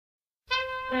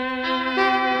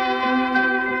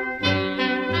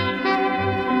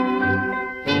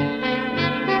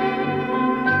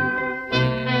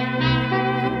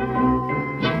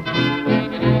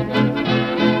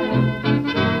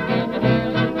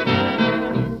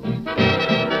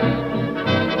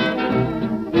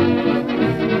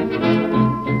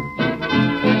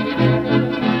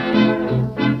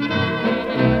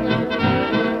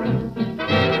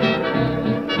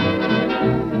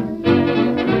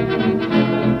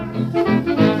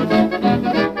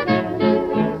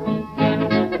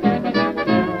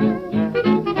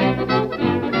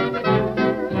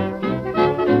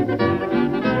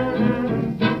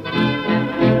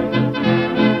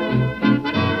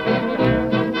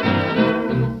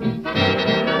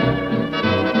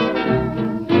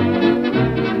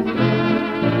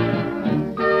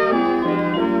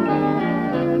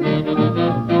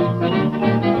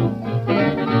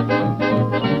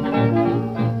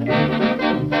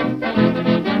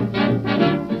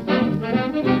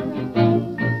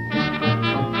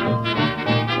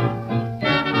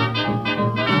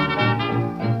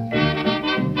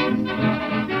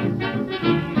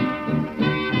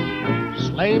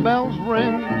Sleigh bells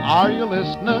ring, are you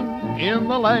listening? In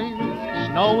the lane,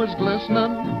 snow is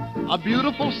glistening, a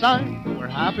beautiful sight, we're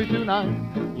happy tonight,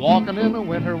 walking in a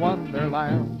winter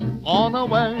wonderland. On the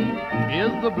way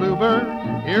is the bluebird,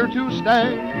 here to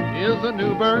stay is the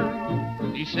new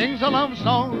bird. He sings a love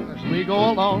song as we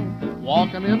go along,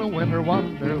 walking in a winter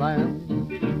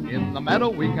wonderland. In the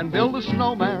meadow we can build a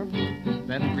snowman,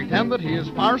 then pretend that he is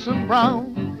Parson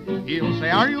Brown. He'll say,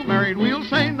 are you married? We'll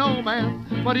say, no, man,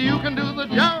 but you can do the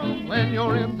job when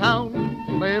you're in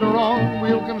town. Later on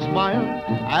we'll conspire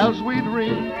as we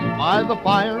dream by the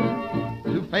fire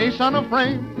to face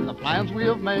unafraid the plans we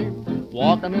have made,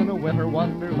 walking in a winter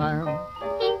wonderland.